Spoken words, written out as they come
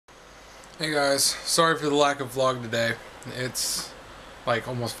Hey guys, sorry for the lack of vlog today. It's like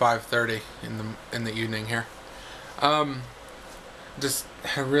almost 5:30 in the evening here. Just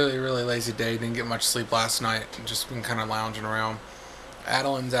had a really lazy day. Didn't get much sleep last night. Just been kind of lounging around.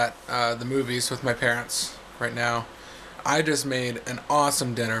 Adeline's at the movies with my parents right now. I just made an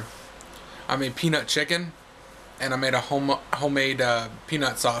awesome dinner. I made peanut chicken, and I made a homemade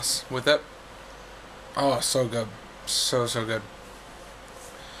peanut sauce with it. Oh, so good, so good.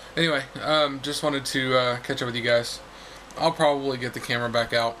 Anyway, just wanted to catch up with you guys. I'll probably get the camera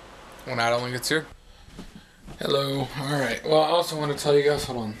back out when Adeline gets here. Hello. Alright, well, I also want to tell you guys,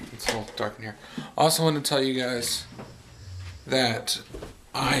 hold on, it's a little dark in here. I also want to tell you guys that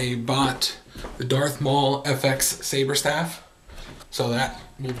I bought the Darth Maul Saberstaff. So that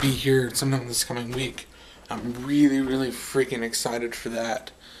will be here sometime this coming week. I'm really freaking excited for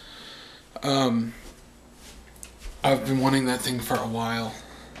that. I've been wanting that thing for a while.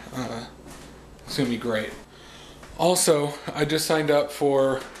 It's gonna be great. Also, I just signed up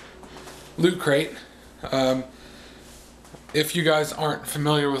for Lootcrate. If you guys aren't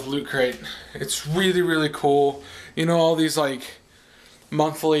familiar with Lootcrate, it's really cool. You know, all these like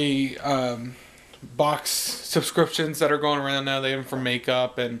monthly box subscriptions that are going around now. They have them for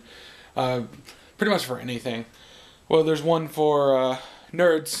makeup and pretty much for anything. Well, there's one for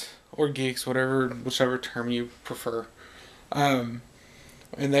nerds or geeks, whichever term you prefer.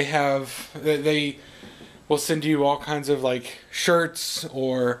 And they will send you all kinds of like shirts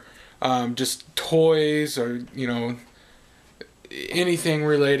or just toys, or you know, anything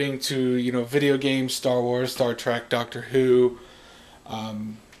relating to, you know, video games, Star Wars, Star Trek, Doctor Who,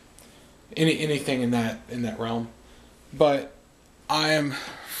 anything in that realm. But I am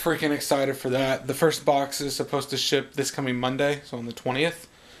freaking excited for that. The first box is supposed to ship this coming Monday, so on the 20th.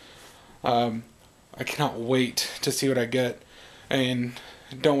 I cannot wait to see what I get. And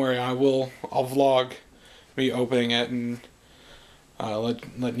don't worry, I'll vlog me opening it and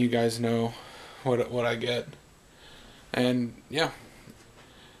letting you guys know what I get. And yeah,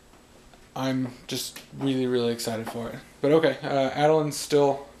 I'm just really excited for it. But okay, Adeline's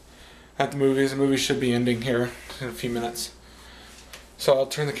still at the movies. The movie should be ending here in a few minutes. So I'll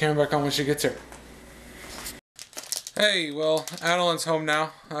turn the camera back on when she gets here. Hey, well, Adeline's home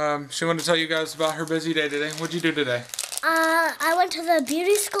now. She wanted to tell you guys about her busy day today. What'd you do today? I went to the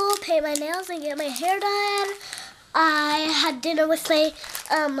beauty school, paint my nails, and get my hair done. I had dinner with my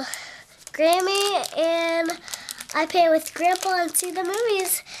Grammy, and I painted with Grandpa and see the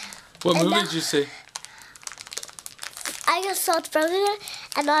movies. What movie did you see? I just saw Frozen,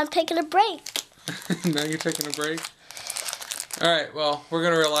 and now I'm taking a break. Now you're taking a break? Alright, well, we're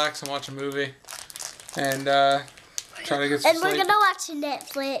going to relax and watch a movie. And try to get some sleep. And we're going to watch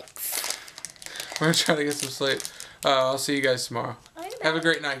Netflix. We're going to try to get some sleep. I'll see you guys tomorrow. Have a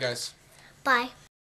great night, guys. Bye.